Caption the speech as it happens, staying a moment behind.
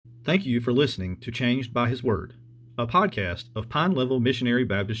Thank you for listening to Changed by His Word, a podcast of Pine Level Missionary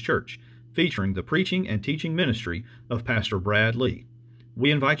Baptist Church featuring the preaching and teaching ministry of Pastor Brad Lee.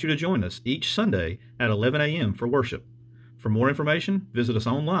 We invite you to join us each Sunday at 11 a.m. for worship. For more information, visit us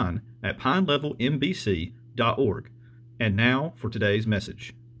online at pinelevelmbc.org. And now for today's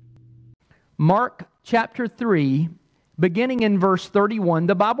message. Mark chapter 3, beginning in verse 31,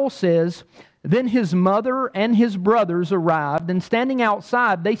 the Bible says, "Then his mother and his brothers arrived, and standing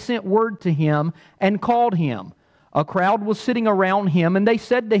outside, they sent word to him and called him. A crowd was sitting around him, and they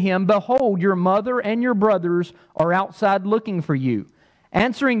said to him, 'Behold, your mother and your brothers are outside looking for you.'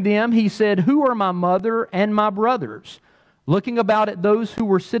 Answering them, he said, 'Who are my mother and my brothers?' Looking about at those who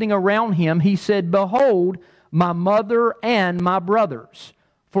were sitting around him, he said, 'Behold, my mother and my brothers.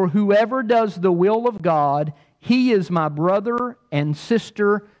 For whoever does the will of God, he is my brother and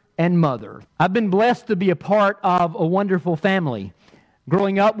sister and mother.'" I've been blessed to be a part of a wonderful family.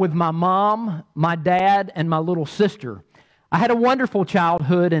 Growing up with my mom, my dad, and my little sister, I had a wonderful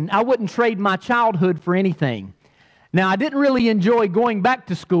childhood, and I wouldn't trade my childhood for anything. Now, I didn't really enjoy going back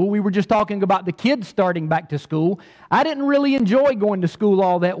to school. We were just talking about the kids starting back to school. I didn't really enjoy going to school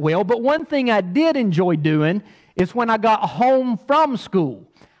all that well, but one thing I did enjoy doing is when I got home from school.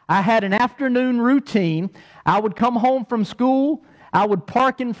 I had an afternoon routine. I would come home from school. I would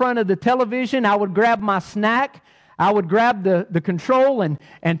park in front of the television. I would grab my snack. I would grab the control and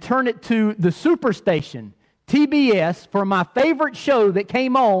turn it to the Superstation, TBS, for my favorite show that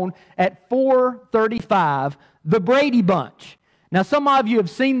came on at 4:35, The Brady Bunch. Now, some of you have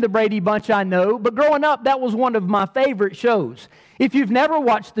seen The Brady Bunch, I know, but growing up, that was one of my favorite shows. If you've never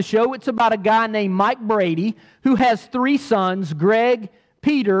watched the show, it's about a guy named Mike Brady who has 3 sons, Greg,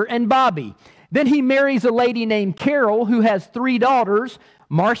 Peter, and Bobby. Then he marries a lady named Carol who has 3 daughters,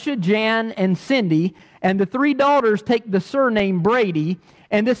 Marcia, Jan, and Cindy. And the 3 daughters take the surname Brady.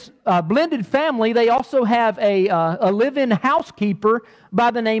 And this blended family, they also have a live-in housekeeper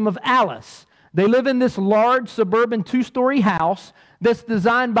by the name of Alice. They live in this large suburban 2-story house that's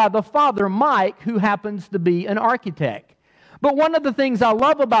designed by the father, Mike, who happens to be an architect. But one of the things I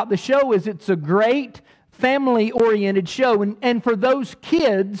love about the show is it's a great family-oriented show. And for those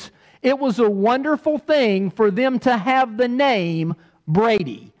kids, it was a wonderful thing for them to have the name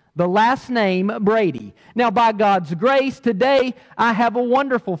Brady, the last name Brady. Now, by God's grace, today I have a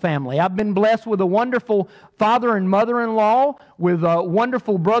wonderful family. I've been blessed with a wonderful father and mother-in-law, with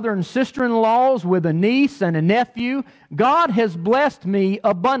wonderful brother and sister-in-laws, with a niece and a nephew. God has blessed me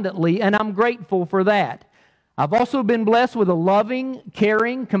abundantly, and I'm grateful for that. I've also been blessed with a loving,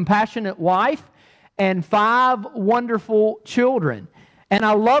 caring, compassionate wife and 5 wonderful children. And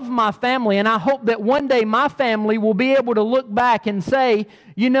I love my family, and I hope that one day my family will be able to look back and say,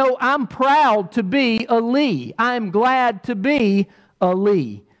 you know, I'm proud to be a Lee. I'm glad to be a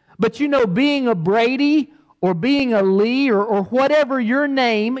Lee. But you know, being a Brady or being a Lee or whatever your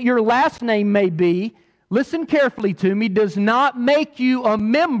name, your last name may be, listen carefully to me, does not make you a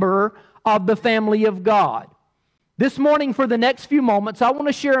member of the family of God. This morning, for the next few moments, I want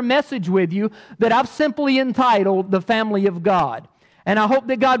to share a message with you that I've simply entitled, The Family of God. And I hope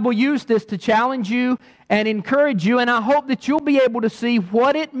that God will use this to challenge you and encourage you, and I hope that you'll be able to see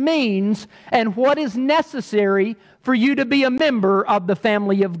what it means and what is necessary for you to be a member of the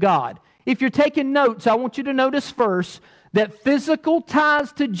family of God. If you're taking notes, I want you to notice first that physical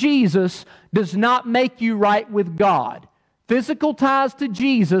ties to Jesus does not make you right with God. Physical ties to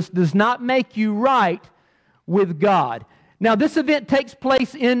Jesus does not make you right with God. Now, this event takes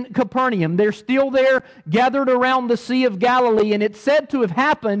place in Capernaum. They're still there, gathered around the Sea of Galilee, and it's said to have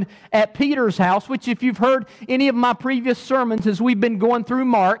happened at Peter's house, which if you've heard any of my previous sermons as we've been going through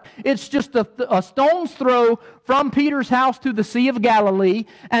Mark, it's just a stone's throw from Peter's house to the Sea of Galilee,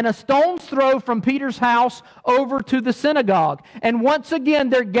 and a stone's throw from Peter's house over to the synagogue. And once again,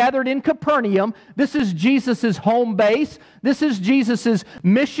 they're gathered in Capernaum. This is Jesus' home base. This is Jesus'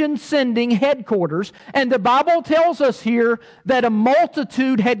 mission-sending headquarters. And the Bible tells us here that a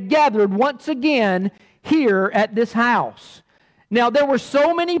multitude had gathered once again here at this house. Now, there were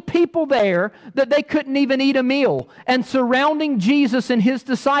so many people there that they couldn't even eat a meal. And surrounding Jesus and His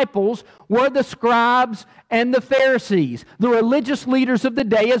disciples were the scribes and the Pharisees, the religious leaders of the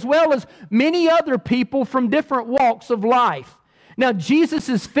day, as well as many other people from different walks of life. Now,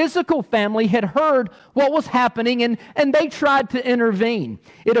 Jesus' physical family had heard what was happening, and they tried to intervene.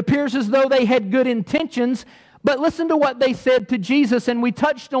 It appears as though they had good intentions, but listen to what they said to Jesus, and we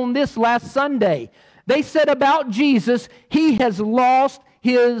touched on this last Sunday. They said about Jesus, He has lost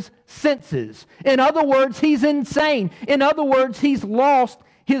His senses. In other words, He's insane. In other words, He's lost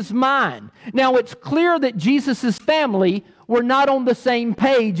His mind. Now, it's clear that Jesus' family were not on the same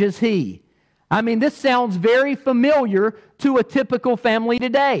page as he. I mean, this sounds very familiar to a typical family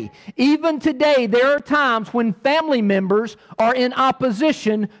today. Even today, there are times when family members are in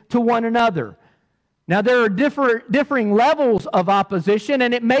opposition to one another. Now, there are differing levels of opposition,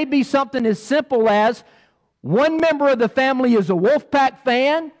 and it may be something as simple as one member of the family is a Wolfpack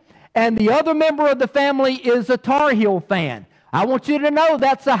fan, and the other member of the family is a Tar Heel fan. I want you to know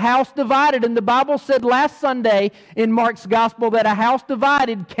that's a house divided, and the Bible said last Sunday in Mark's Gospel that a house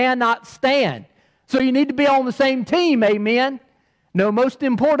divided cannot stand. So you need to be on the same team, amen? No, most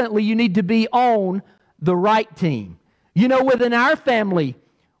importantly, you need to be on the right team. You know, within our family,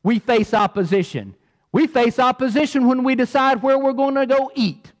 we face opposition. We face opposition when we decide where we're going to go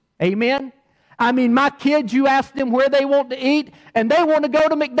eat, amen? I mean, my kids, you ask them where they want to eat, and they want to go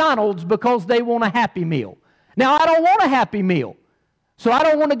to McDonald's because they want a Happy Meal. Now, I don't want a Happy Meal, so I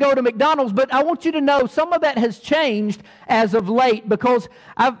don't want to go to McDonald's, but I want you to know some of that has changed as of late because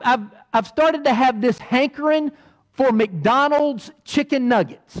I've started to have this hankering for McDonald's chicken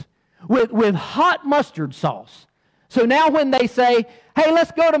nuggets with hot mustard sauce. So now when they say, hey,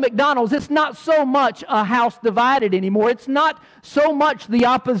 let's go to McDonald's, it's not so much a house divided anymore. It's not so much the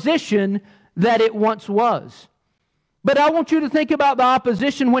opposition that it once was. But I want you to think about the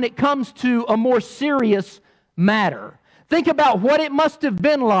opposition when it comes to a more serious matter. Think about what it must have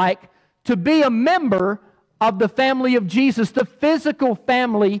been like to be a member of the family of Jesus, the physical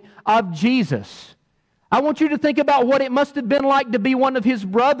family of Jesus. I want you to think about what it must have been like to be one of his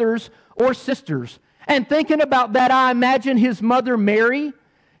brothers or sisters. And thinking about that, I imagine his mother Mary,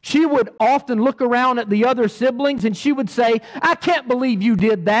 she would often look around at the other siblings and she would say, I can't believe you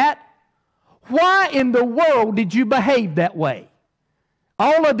did that. Why in the world did you behave that way?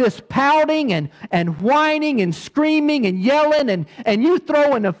 All of this pouting and whining and screaming and yelling and you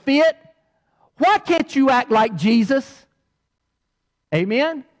throwing a fit. Why can't you act like Jesus?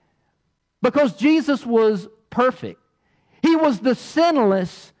 Amen? Because Jesus was perfect. He was the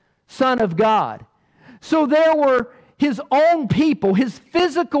sinless Son of God. So there were his own people, his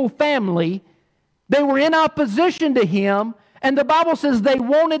physical family, they were in opposition to him, and the Bible says they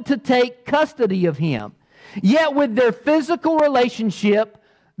wanted to take custody of him. Yet with their physical relationship,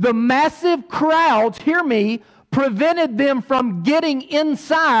 the massive crowds, hear me, prevented them from getting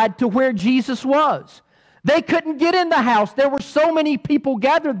inside to where Jesus was. They couldn't get in the house. There were so many people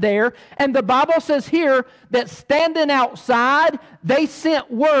gathered there, and the Bible says here that standing outside, they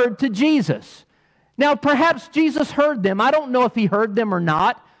sent word to Jesus. Now, perhaps Jesus heard them. I don't know if he heard them or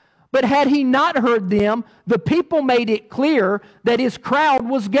not, but had he not heard them, the people made it clear that his crowd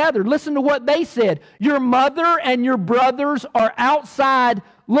was gathered. Listen to what they said. Your mother and your brothers are outside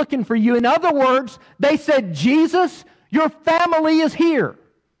looking for you. In other words, they said, Jesus, your family is here.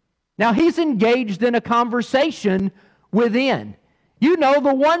 Now, he's engaged in a conversation within. You know,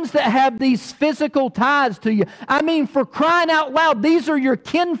 the ones that have these physical ties to you. I mean, for crying out loud, these are your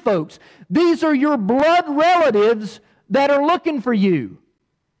kinfolks. These are your blood relatives that are looking for you.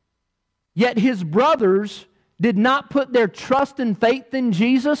 Yet his brothers did not put their trust and faith in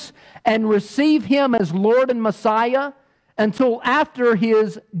Jesus and receive him as Lord and Messiah until after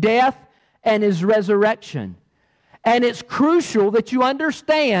his death and his resurrection. And it's crucial that you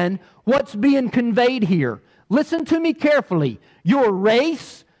understand what's being conveyed here. Listen to me carefully. Your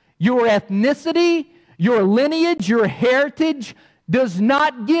race, your ethnicity, your lineage, your heritage does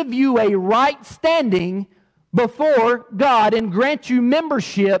not give you a right standing before God and grant you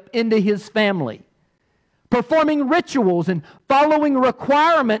membership into his family. Performing rituals and following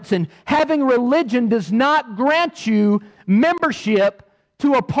requirements and having religion does not grant you membership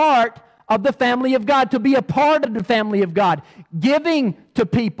to a part of the family of God, to be a part of the family of God. Giving to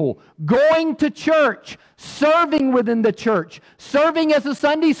people, going to church, serving within the church, serving as a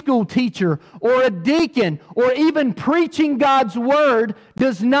Sunday school teacher or a deacon, or even preaching God's word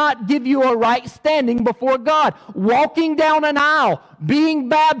does not give you a right standing before God. Walking down an aisle, being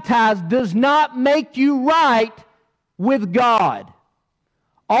baptized does not make you right with God.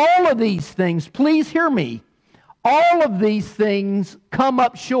 All of these things, please hear me, all of these things come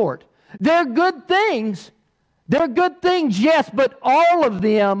up short. They're good things. They're good things, yes, but all of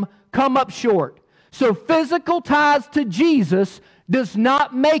them come up short. So physical ties to Jesus does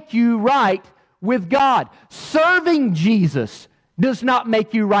not make you right with God. Serving Jesus does not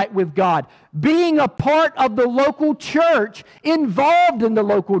make you right with God. Being a part of the local church, involved in the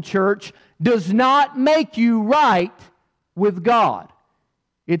local church, does not make you right with God.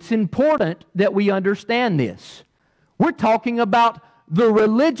 It's important that we understand this. We're talking about the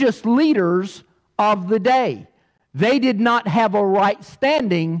religious leaders of the day. They did not have a right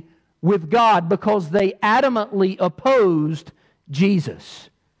standing with God because they adamantly opposed Jesus.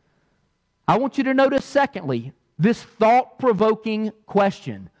 I want you to notice, secondly, this thought-provoking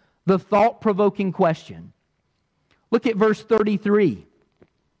question. The thought-provoking question. Look at verse 33.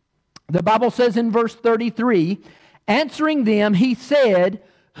 The Bible says in verse 33, answering them, he said,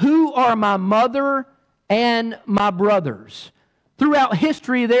 "Who are my mother and my brothers?" Throughout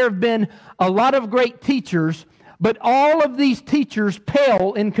history, there have been a lot of great teachers, but all of these teachers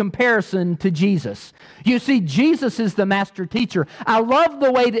pale in comparison to Jesus. You see, Jesus is the master teacher. I love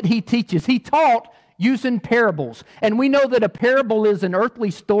the way that he teaches. He taught using parables. And we know that a parable is an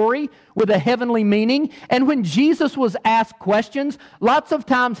earthly story with a heavenly meaning. And when Jesus was asked questions, lots of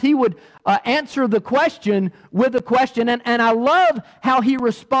times he would answer the question with a question. And I love how he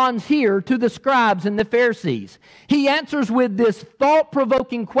responds here to the scribes and the Pharisees. He answers with this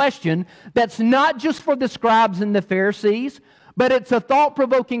thought-provoking question that's not just for the scribes and the Pharisees, but it's a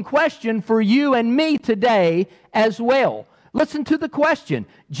thought-provoking question for you and me today as well. Listen to the question.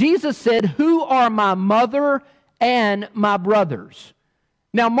 Jesus said, "Who are my mother and my brothers?"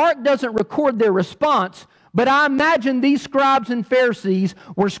 Now, Mark doesn't record their response, but I imagine these scribes and Pharisees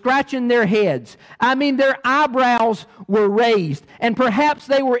were scratching their heads. I mean, their eyebrows were raised, and perhaps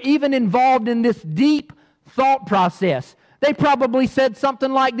they were even involved in this deep thought process. They probably said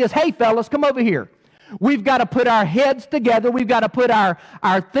something like this, "Hey, fellas, come over here. We've got to put our heads together. We've got to put our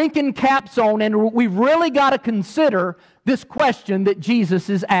thinking caps on, and we've really got to consider this question that Jesus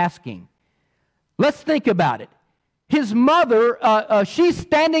is asking." Let's think about it. His mother, she's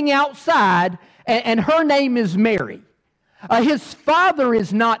standing outside, and her name is Mary. His father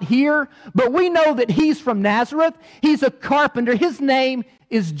is not here, but we know that he's from Nazareth. He's a carpenter. His name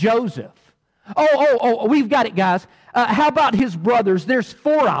is Joseph. Oh, we've got it, guys. How about his brothers? There's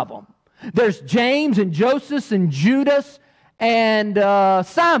 4 of them. There's James and Joseph and Judas and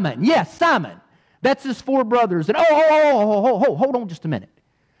Simon. Yes, Simon. That's his 4 brothers. And hold on just a minute.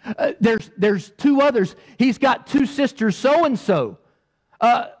 There's 2 others. He's got 2 sisters, so-and-so.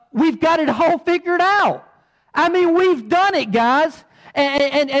 We've got it all figured out. I mean, we've done it, guys.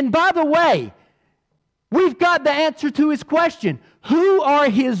 And by the way, we've got the answer to his question. Who are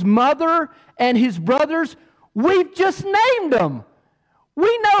his mother and his brothers? We've just named them.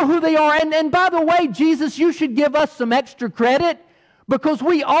 We know who they are. And by the way, Jesus, you should give us some extra credit because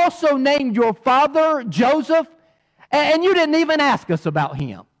we also named your father Joseph, and you didn't even ask us about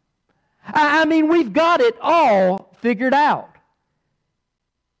him. I mean, we've got it all figured out.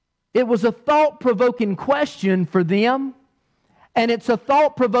 It was a thought-provoking question for them, and it's a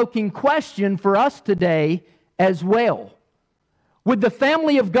thought-provoking question for us today as well. With the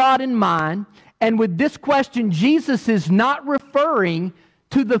family of God in mind, and with this question, Jesus is not referring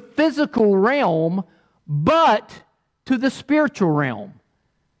to the physical realm, but to the spiritual realm.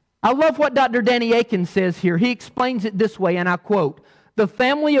 I love what Dr. Danny Akin says here. He explains it this way, and I quote, "The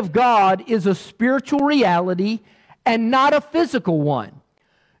family of God is a spiritual reality and not a physical one,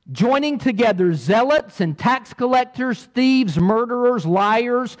 joining together zealots and tax collectors, thieves, murderers,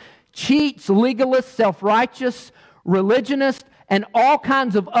 liars, cheats, legalists, self-righteous, religionists, and all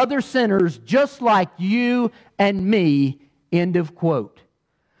kinds of other sinners just like you and me," end of quote.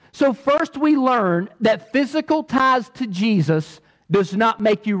 So first we learn that physical ties to Jesus does not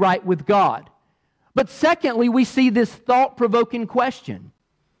make you right with God. But secondly, we see this thought-provoking question.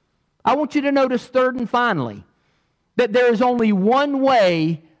 I want you to notice third and finally that there is only one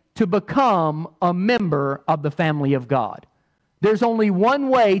way to become a member of the family of God. There's only one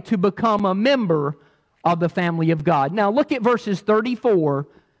way to become a member of the family of God. Now look at verses 34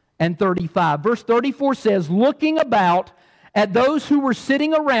 and 35. Verse 34 says, "Looking about at those who were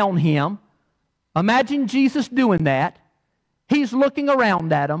sitting around him," imagine Jesus doing that. He's looking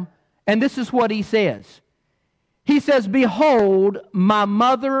around at them, and this is what he says. He says, "Behold, my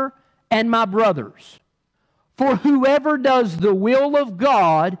mother and my brothers. For whoever does the will of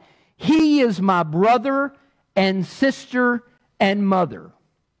God, he is my brother and sister and mother."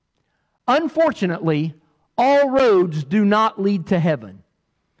 Unfortunately, all roads do not lead to heaven.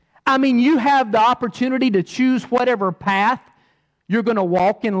 I mean, you have the opportunity to choose whatever path you're going to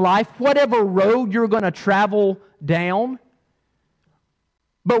walk in life, whatever road you're going to travel down.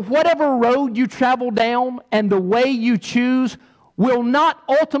 But whatever road you travel down and the way you choose will not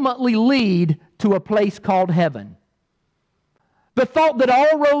ultimately lead to a place called heaven. The thought that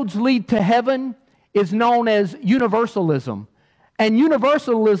all roads lead to heaven is known as universalism. And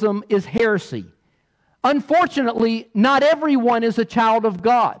universalism is heresy. Unfortunately, not everyone is a child of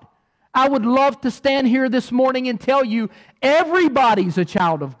God. I would love to stand here this morning and tell you everybody's a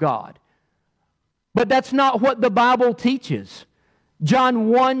child of God. But that's not what the Bible teaches. John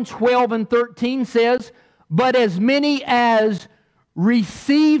 1:12 and 13 says, "But as many as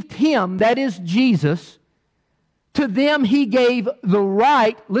received him," that is Jesus, "to them he gave the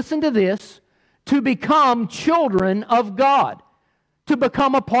right," listen to this, "to become children of God," to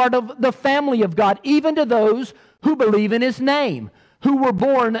become a part of the family of God, even to those who believe in his name, who were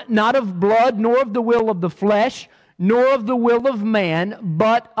born not of blood, nor of the will of the flesh, nor of the will of man,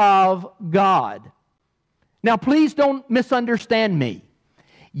 but of God. Now, please don't misunderstand me.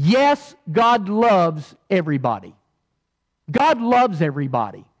 Yes, God loves everybody. God loves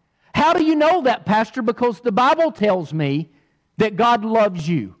everybody. How do you know that, Pastor? Because the Bible tells me that God loves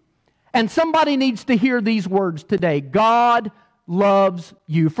you. And somebody needs to hear these words today. God loves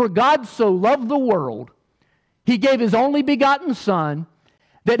you. For God so loved the world, he gave his only begotten Son,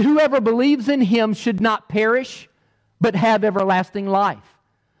 that whoever believes in him should not perish, but have everlasting life.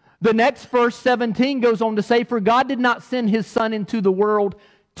 The next verse, 17, goes on to say, "For God did not send his Son into the world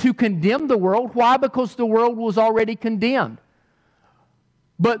to condemn the world." Why? Because the world was already condemned.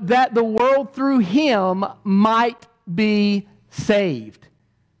 "But that the world through him might be saved."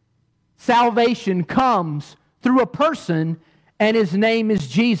 Salvation comes through a person, and his name is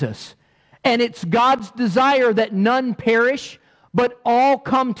Jesus. And it's God's desire that none perish, but all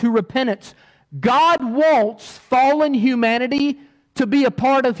come to repentance. God wants fallen humanity to be a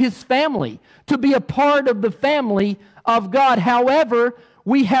part of his family, to be a part of the family of God. However,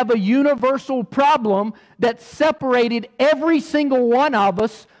 we have a universal problem that separated every single one of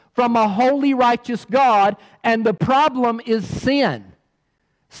us from a holy, righteous God, and the problem is sin.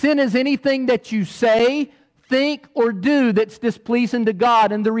 Sin is anything that you say, think, or do that's displeasing to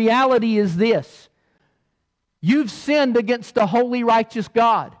God, and the reality is this: you've sinned against a holy, righteous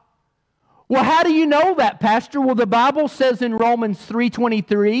God. Well, how do you know that, Pastor? Well, the Bible says in Romans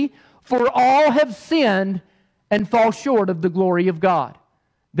 3:23, "For all have sinned and fall short of the glory of God."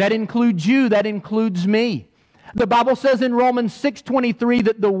 That includes you. That includes me. The Bible says in Romans 6:23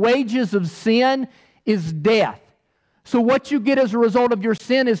 that the wages of sin is death. So what you get as a result of your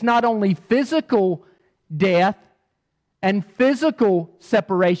sin is not only physical death and physical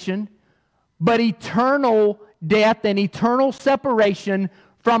separation, but eternal death and eternal separation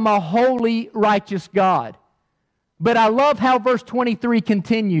from a holy, righteous God. But I love how verse 23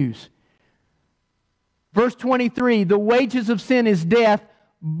 continues. Verse 23, "The wages of sin is death,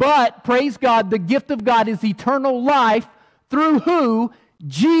 but," praise God, "the gift of God is eternal life through" who?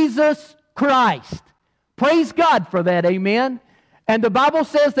 Jesus Christ. Praise God for that, amen? And the Bible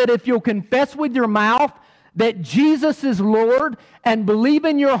says that if you'll confess with your mouth that Jesus is Lord and believe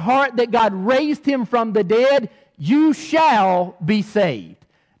in your heart that God raised him from the dead, you shall be saved.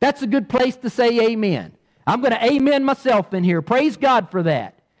 That's a good place to say amen. I'm going to amen myself in here. Praise God for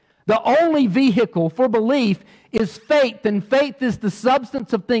that. The only vehicle for belief is faith, and faith is the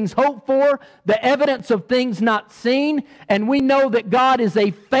substance of things hoped for, the evidence of things not seen, and we know that God is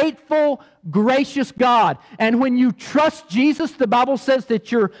a faithful, gracious God. And when you trust Jesus, the Bible says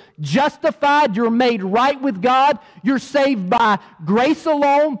that you're justified, you're made right with God, you're saved by grace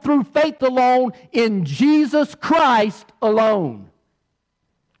alone, through faith alone, in Jesus Christ alone.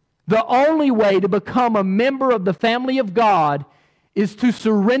 The only way to become a member of the family of God is to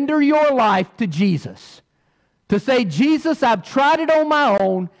surrender your life to Jesus. To say, "Jesus, I've tried it on my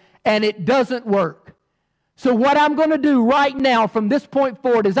own and it doesn't work. So what I'm going to do right now from this point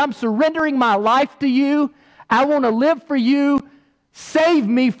forward is I'm surrendering my life to you. I want to live for you. Save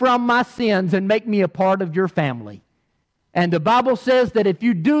me from my sins and make me a part of your family." And the Bible says that if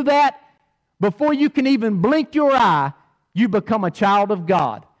you do that, before you can even blink your eye, you become a child of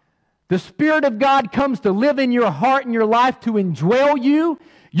God. The Spirit of God comes to live in your heart and your life to indwell you.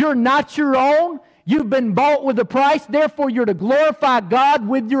 You're not your own. You've been bought with a price. Therefore, you're to glorify God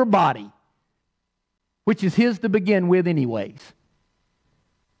with your body, which is his to begin with anyways.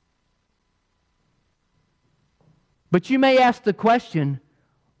 But you may ask the question,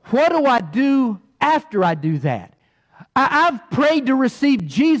 what do I do after I do that? I've prayed to receive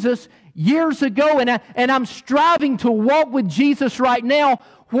Jesus years ago, and I'm striving to walk with Jesus right now.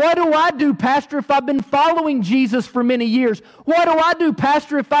 What do I do, Pastor, if I've been following Jesus for many years? What do I do,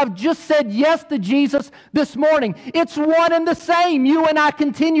 Pastor, if I've just said yes to Jesus this morning? It's one and the same. You and I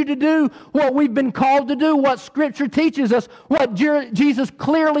continue to do what we've been called to do, what Scripture teaches us, what Jesus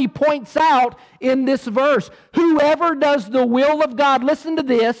clearly points out in this verse. Whoever does the will of God, listen to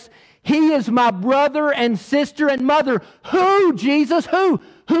this, he is my brother and sister and mother. Who, Jesus? Who?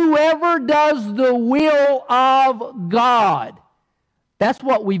 Whoever does the will of God. That's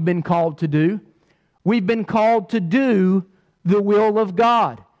what we've been called to do. We've been called to do the will of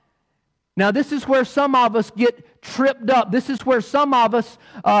God. Now, this is where some of us get tripped up. This is where some of us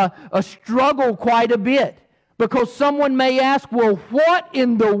struggle quite a bit. Because someone may ask, well, what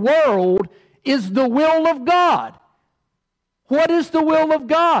in the world is the will of God? What is the will of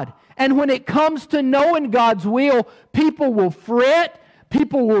God? And when it comes to knowing God's will, people will fret.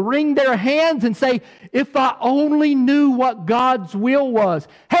 People will wring their hands and say, if I only knew what God's will was.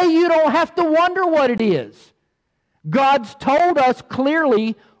 Hey, you don't have to wonder what it is. God's told us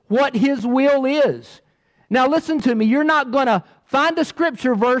clearly what His will is. Now listen to me. You're not going to find a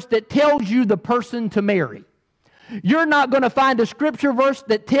scripture verse that tells you the person to marry. You're not going to find a scripture verse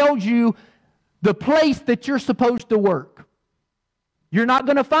that tells you the place that you're supposed to work. You're not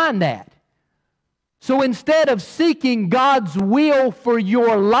going to find that. So instead of seeking God's will for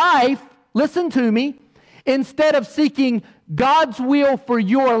your life, listen to me, instead of seeking God's will for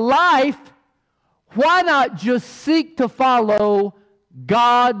your life, why not just seek to follow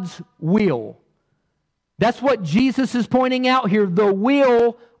God's will? That's what Jesus is pointing out here, the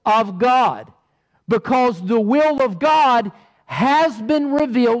will of God. Because the will of God has been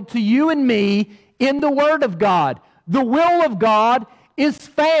revealed to you and me in the Word of God. The will of God is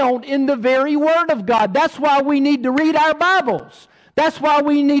found in the very Word of God. That's why we need to read our Bibles. That's why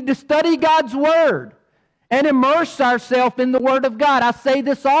we need to study God's Word and immerse ourselves in the Word of God. I say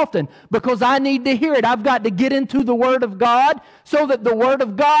this often because I need to hear it. I've got to get into the Word of God so that the Word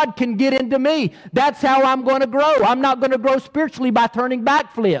of God can get into me. That's how I'm going to grow. I'm not going to grow spiritually by turning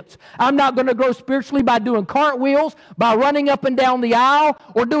backflips. I'm not going to grow spiritually by doing cartwheels, by running up and down the aisle,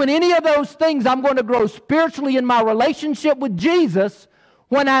 or doing any of those things. I'm going to grow spiritually in my relationship with Jesus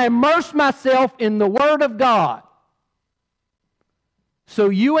when I immerse myself in the Word of God. So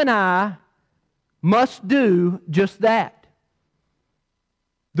you and I must do just that.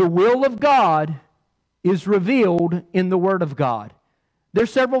 The will of God is revealed in the Word of God.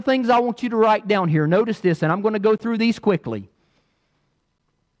 There's several things I want you to write down here. Notice this, and I'm going to go through these quickly.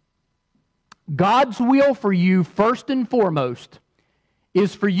 God's will for you, first and foremost,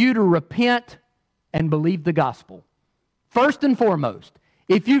 is for you to repent and believe the gospel. First and foremost.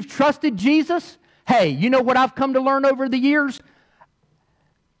 If you've trusted Jesus, hey, you know what I've come to learn over the years?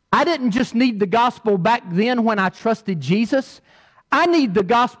 I didn't just need the gospel back then when I trusted Jesus. I need the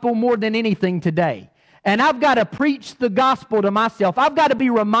gospel more than anything today. And I've got to preach the gospel to myself. I've got to be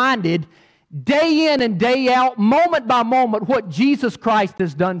reminded day in and day out, moment by moment, what Jesus Christ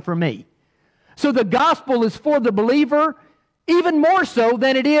has done for me. So the gospel is for the believer even more so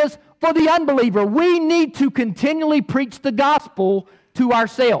than it is for the unbeliever. We need to continually preach the gospel to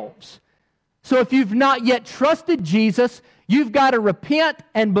ourselves. So if you've not yet trusted Jesus, you've got to repent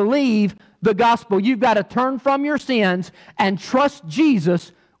and believe the gospel. You've got to turn from your sins and trust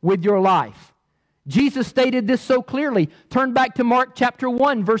Jesus with your life. Jesus stated this so clearly. Turn back to Mark chapter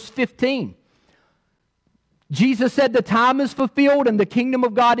 1, verse 15. Jesus said, the time is fulfilled and the kingdom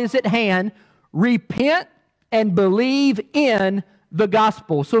of God is at hand. Repent and believe in the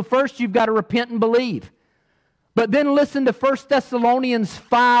gospel. So first you've got to repent and believe. But then listen to 1 Thessalonians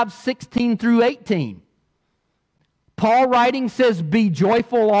 5, 16 through 18. Paul writing says, be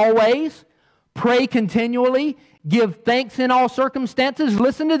joyful always, pray continually, give thanks in all circumstances.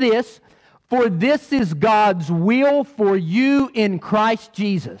 Listen to this. For this is God's will for you in Christ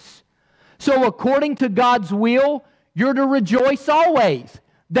Jesus. So according to God's will, you're to rejoice always.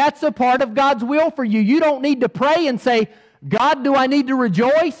 That's a part of God's will for you. You don't need to pray and say, God, do I need to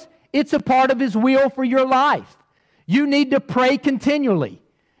rejoice? It's a part of His will for your life. You need to pray continually.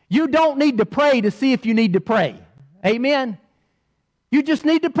 You don't need to pray to see if you need to pray. Amen? You just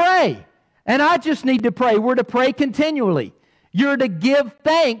need to pray. And I just need to pray. We're to pray continually. You're to give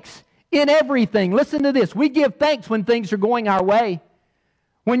thanks in everything. Listen to this. We give thanks when things are going our way.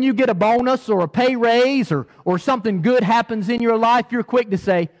 When you get a bonus or a pay raise or something good happens in your life, you're quick to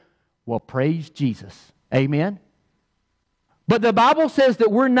say, well, praise Jesus. Amen? But the Bible says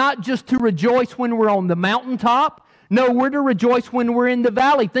that we're not just to rejoice when we're on the mountaintop. No, we're to rejoice when we're in the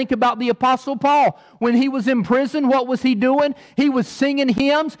valley. Think about the Apostle Paul. When he was in prison, what was he doing? He was singing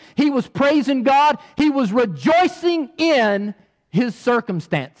hymns. He was praising God. He was rejoicing in his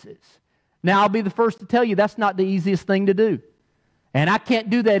circumstances. Now, I'll be the first to tell you that's not the easiest thing to do. And I can't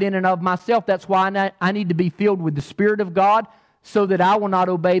do that in and of myself. That's why I need to be filled with the Spirit of God so that I will not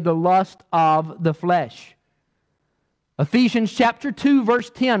obey the lust of the flesh. Ephesians chapter 2, verse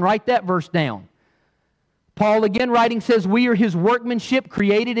 10. Write that verse down. Paul again writing says, we are His workmanship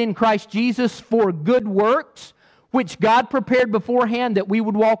created in Christ Jesus for good works, which God prepared beforehand that we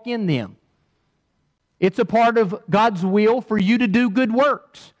would walk in them. It's a part of God's will for you to do good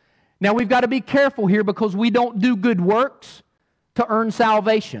works. Now we've got to be careful here because we don't do good works to earn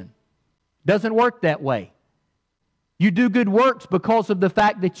salvation. Doesn't work that way. You do good works because of the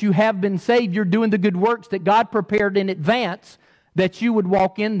fact that you have been saved. You're doing the good works that God prepared in advance that you would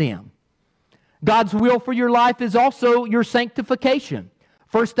walk in them. God's will for your life is also your sanctification.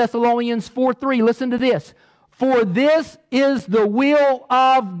 1 Thessalonians 4:3, listen to this. For this is the will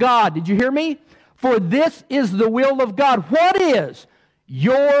of God. Did you hear me? For this is the will of God. What is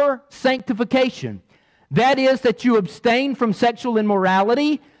your sanctification? That is that you abstain from sexual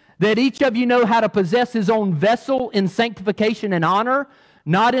immorality, that each of you know how to possess his own vessel in sanctification and honor,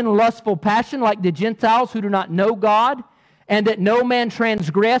 not in lustful passion like the Gentiles who do not know God, and that no man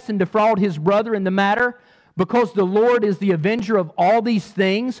transgress and defraud his brother in the matter, because the Lord is the avenger of all these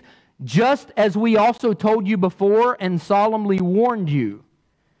things, just as we also told you before and solemnly warned you.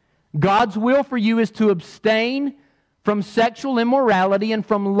 God's will for you is to abstain from sexual immorality and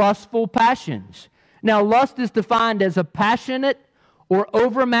from lustful passions. Now, lust is defined as a passionate or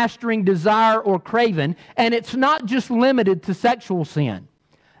overmastering desire or craving, and it's not just limited to sexual sin.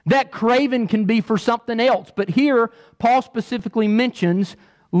 That craving can be for something else, but here Paul specifically mentions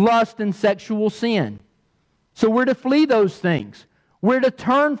lust and sexual sin. So we're to flee those things. We're to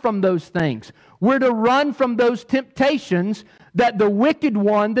turn from those things. We're to run from those temptations that the wicked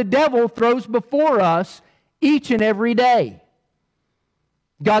one, the devil, throws before us each and every day.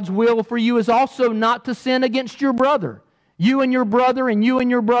 God's will for you is also not to sin against your brother. You and your brother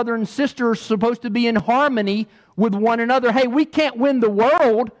and sister are supposed to be in harmony with one another. Hey, we can't win the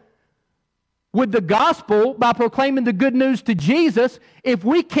world with the gospel by proclaiming the good news to Jesus if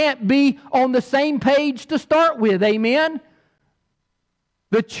we can't be on the same page to start with. Amen?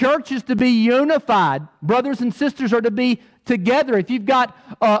 The church is to be unified. Brothers and sisters are to be together. If you've got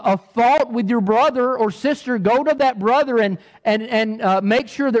a fault with your brother or sister, go to that brother and make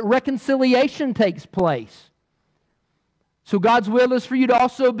sure that reconciliation takes place. So God's will is for you to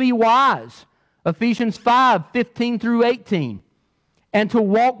also be wise. Ephesians 5:15 through 18. And to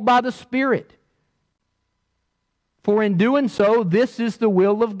walk by the Spirit. For in doing so, this is the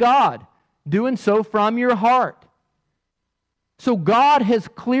will of God. Doing so from your heart. So God has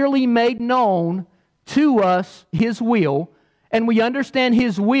clearly made known to us His will, and we understand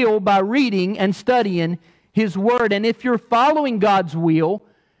His will by reading and studying His Word. And if you're following God's will,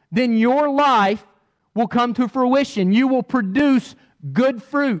 then your life will come to fruition. You will produce good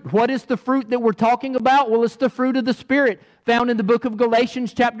fruit. What is the fruit that we're talking about? Well, it's the fruit of the Spirit found in the book of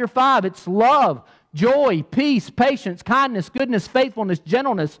Galatians chapter 5. It's love, joy, peace, patience, kindness, goodness, faithfulness,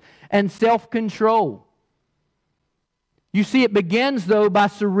 gentleness, and self-control. You see, it begins, though, by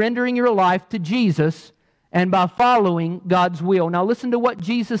surrendering your life to Jesus and by following God's will. Now, listen to what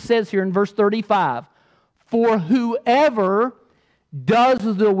Jesus says here in verse 35. For whoever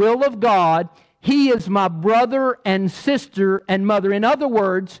does the will of God, he is my brother and sister and mother. In other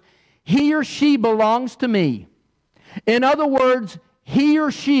words, he or she belongs to me. In other words, he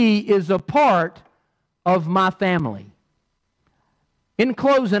or she is a part of my family. In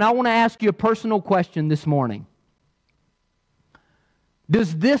closing, I want to ask you a personal question this morning.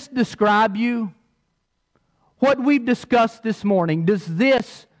 Does this describe you? What we've discussed this morning, does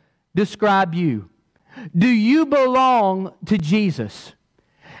this describe you? Do you belong to Jesus?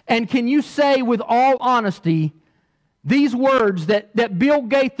 And can you say with all honesty these words that Bill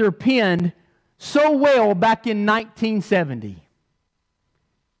Gaither penned so well back in 1970?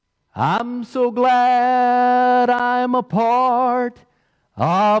 I'm so glad I'm a part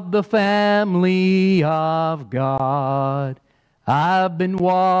of the family of God. I've been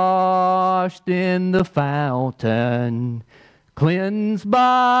washed in the fountain, cleansed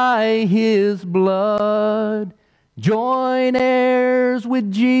by His blood. Join heirs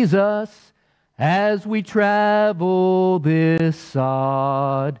with Jesus as we travel this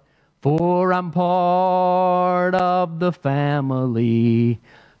sod. For I'm part of the family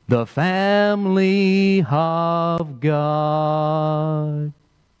of God.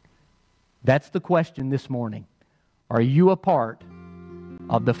 That's the question this morning. Are you a part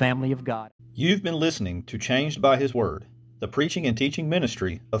of the family of God? You've been listening to Changed by His Word, the preaching and teaching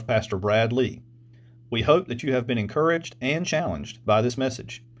ministry of Pastor Brad Lee. We hope that you have been encouraged and challenged by this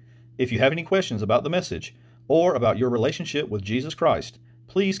message. If you have any questions about the message or about your relationship with Jesus Christ,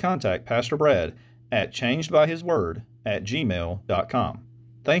 please contact Pastor Brad at changedbyhisword@gmail.com.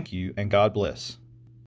 Thank you and God bless.